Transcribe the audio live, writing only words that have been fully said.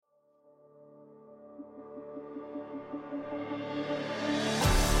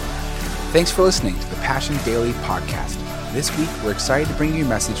Thanks for listening to the Passion Daily podcast. This week, we're excited to bring you a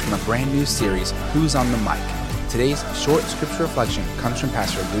message from a brand new series, Who's on the Mic? Today's short scripture reflection comes from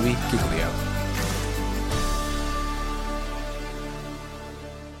Pastor Louis Giglio.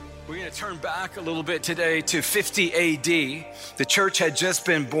 We're going to turn back a little bit today to 50 AD. The church had just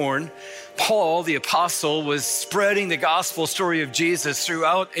been born. Paul, the apostle, was spreading the gospel story of Jesus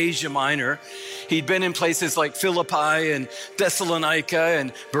throughout Asia Minor. He'd been in places like Philippi and Thessalonica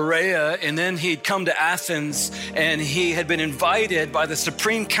and Berea, and then he'd come to Athens, and he had been invited by the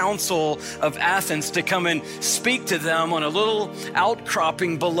Supreme Council of Athens to come and speak to them on a little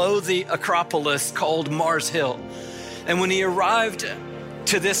outcropping below the Acropolis called Mars Hill. And when he arrived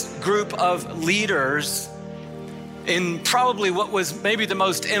to this group of leaders in probably what was maybe the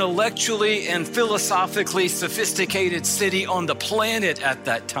most intellectually and philosophically sophisticated city on the planet at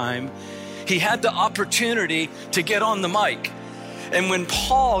that time, he had the opportunity to get on the mic. And when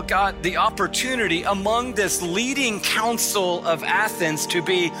Paul got the opportunity among this leading council of Athens to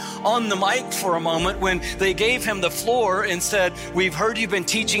be on the mic for a moment, when they gave him the floor and said, "We've heard you've been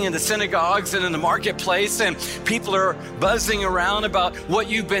teaching in the synagogues and in the marketplace, and people are buzzing around about what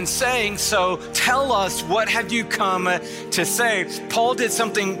you've been saying. So tell us, what have you come to say?" Paul did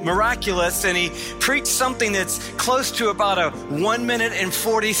something miraculous, and he preached something that's close to about a 1 minute and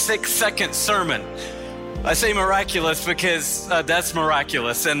 46 second sermon. I say miraculous because that's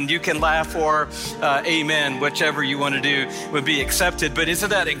miraculous, and you can laugh or amen, whichever you want to do would be accepted. But isn't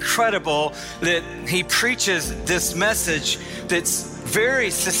that incredible that he preaches this message that's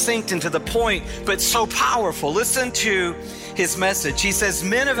very succinct and to the point, but so powerful? Listen to his message. He says,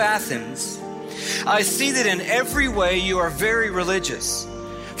 "Men of Athens, I see that in every way you are very religious.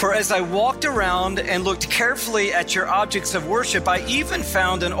 For as I walked around and looked carefully at your objects of worship, I even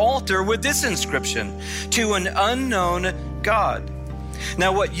found an altar with this inscription, 'To an unknown God.'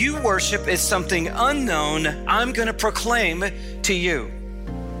 Now what you worship is something unknown I'm going to proclaim to you.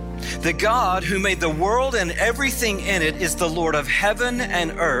 The God who made the world and everything in it is the Lord of heaven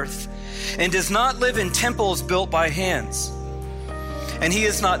and earth, and does not live in temples built by hands. And he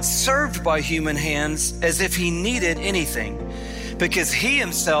is not served by human hands as if he needed anything, because he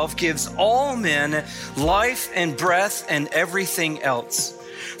himself gives all men life and breath and everything else.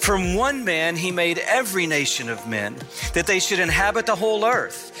 From one man he made every nation of men, that they should inhabit the whole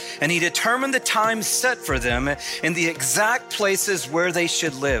earth. And he determined the times set for them and the exact places where they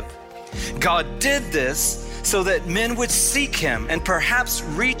should live. God did this so that men would seek him and perhaps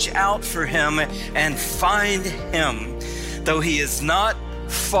reach out for him and find him, though he is not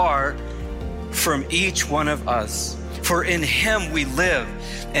far from each one of us. For in him we live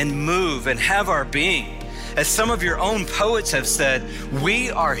and move and have our being. As some of your own poets have said,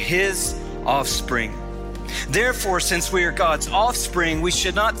 we are his offspring. Therefore, since we are God's offspring, we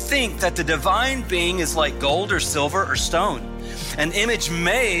should not think that the divine being is like gold or silver or stone, an image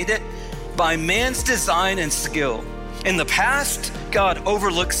made by man's design and skill. In the past, God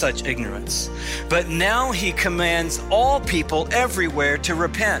overlooked such ignorance, but now he commands all people everywhere to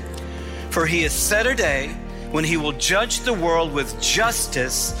repent. For he has set a day when he will judge the world with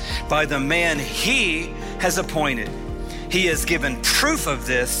justice by the man he has appointed. He has given proof of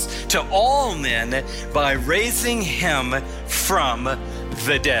this to all men by raising him from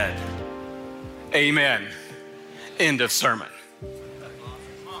the dead." Amen. End of sermon.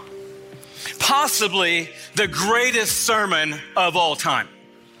 Possibly the greatest sermon of all time.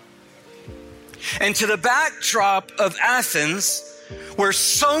 And to the backdrop of Athens, where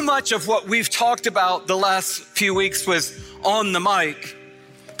so much of what we've talked about the last few weeks was on the mic,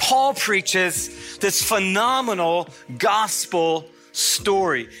 Paul preaches this phenomenal gospel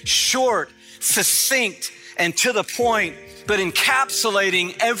story. Short, succinct, and to the point, but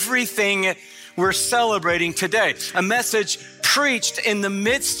encapsulating everything we're celebrating today. A message preached in the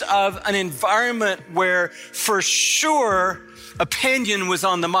midst of an environment where, for sure, opinion was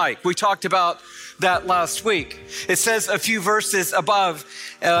on the mic. We talked about that last week. It says a few verses above,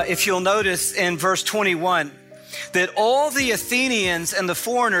 if you'll notice in verse 21, that all the Athenians and the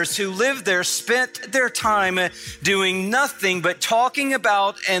foreigners who lived there spent their time doing nothing but talking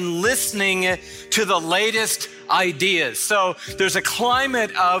about and listening to the latest ideas. So there's a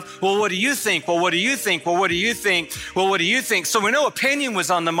climate of, well, what do you think? Well, what do you think? Well, what do you think? Well, what do you think? So we know opinion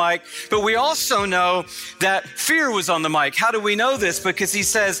was on the mic, but we also know that fear was on the mic. How do we know this? Because he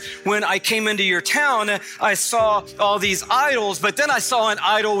says, when I came into your town, I saw all these idols, but then I saw an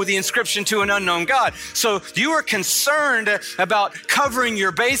idol with the inscription "To an unknown God." So you were concerned about covering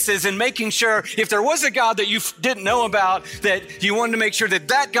your bases and making sure if there was a God that you didn't know about, that you wanted to make sure that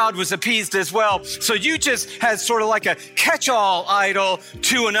that God was appeased as well. So you just had sort of like a catch-all idol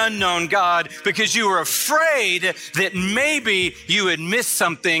to an unknown God because you were afraid that maybe you had missed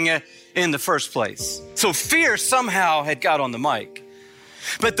something in the first place. So fear somehow had got on the mic.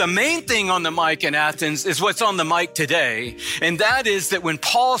 But the main thing on the mic in Athens is what's on the mic today. And that is that when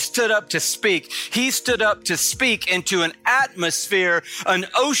Paul stood up to speak, he stood up to speak into an atmosphere, an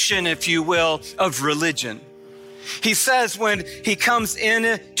ocean, if you will, of religion. He says when he comes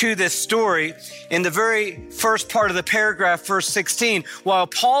into this story, in the very first part of the paragraph, verse 16, while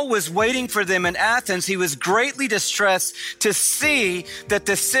Paul was waiting for them in Athens, he was greatly distressed to see that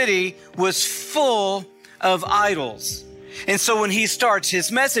the city was full of idols. And so when he starts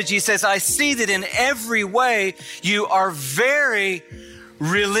his message, he says, I see that in every way you are very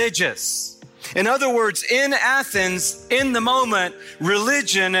religious. In other words, in Athens, in the moment,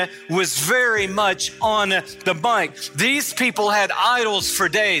 religion was very much on the mic. These people had idols for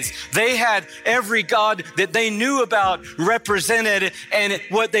days. They had every god that they knew about represented. And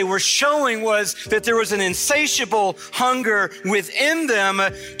what they were showing was that there was an insatiable hunger within them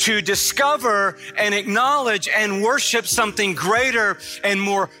to discover and acknowledge and worship something greater and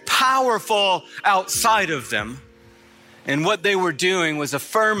more powerful outside of them. And what they were doing was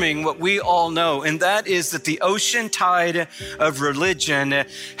affirming what we all know, and that is that the ocean tide of religion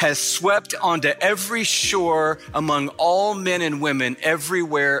has swept onto every shore among all men and women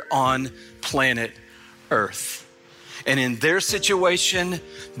everywhere on planet Earth. And in their situation,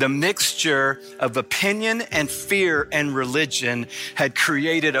 the mixture of opinion and fear and religion had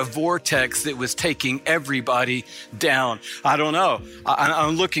created a vortex that was taking everybody down. I don't know.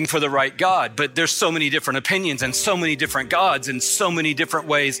 I'm looking for the right God, but there's so many different opinions and so many different gods and so many different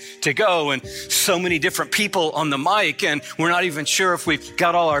ways to go and so many different people on the mic. And we're not even sure if we've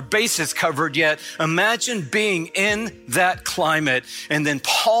got all our bases covered yet. Imagine being in that climate. And then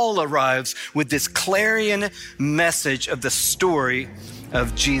Paul arrives with this clarion message of the story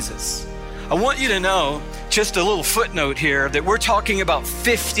of Jesus. I want you to know, just a little footnote here, that we're talking about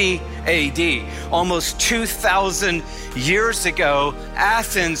 50 AD, almost 2,000 years ago.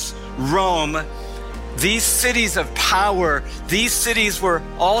 Athens, Rome, these cities of power, these cities were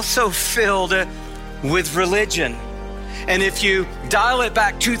also filled with religion. And if you dial it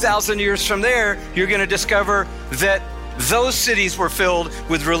back 2,000 years from there, you're going to discover that those cities were filled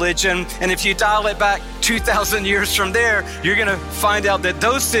with religion. And if you dial it back 2,000 years from there, you're going to find out that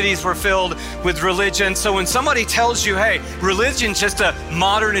those cities were filled with religion. So when somebody tells you, hey, religion's just a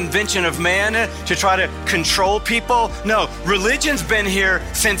modern invention of man to try to control people, no, religion's been here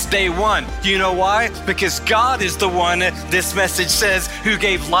since day one. You know why? Because God is the one, this message says, who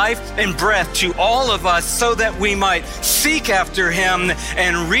gave life and breath to all of us so that we might seek after him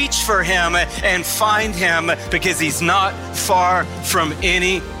and reach for him and find him, because he's not far from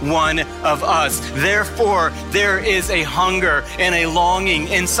any one of us. Therefore, there is a hunger and a longing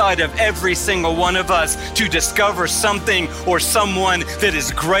inside of every single one of us to discover something or someone that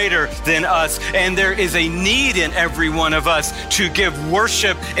is greater than us. And there is a need in every one of us to give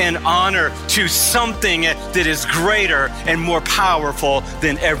worship and honor to something that is greater and more powerful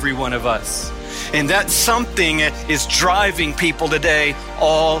than every one of us. And that something is driving people today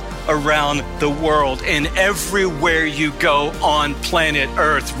all around the world. And everywhere you go on planet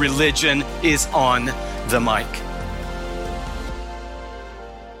Earth, religion is on the mic.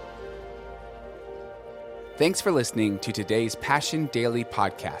 Thanks for listening to today's Passion Daily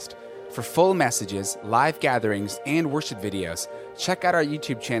podcast. For full messages, live gatherings, and worship videos, check out our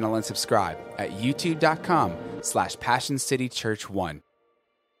YouTube channel and subscribe at youtube.com/PassionCityChurch1.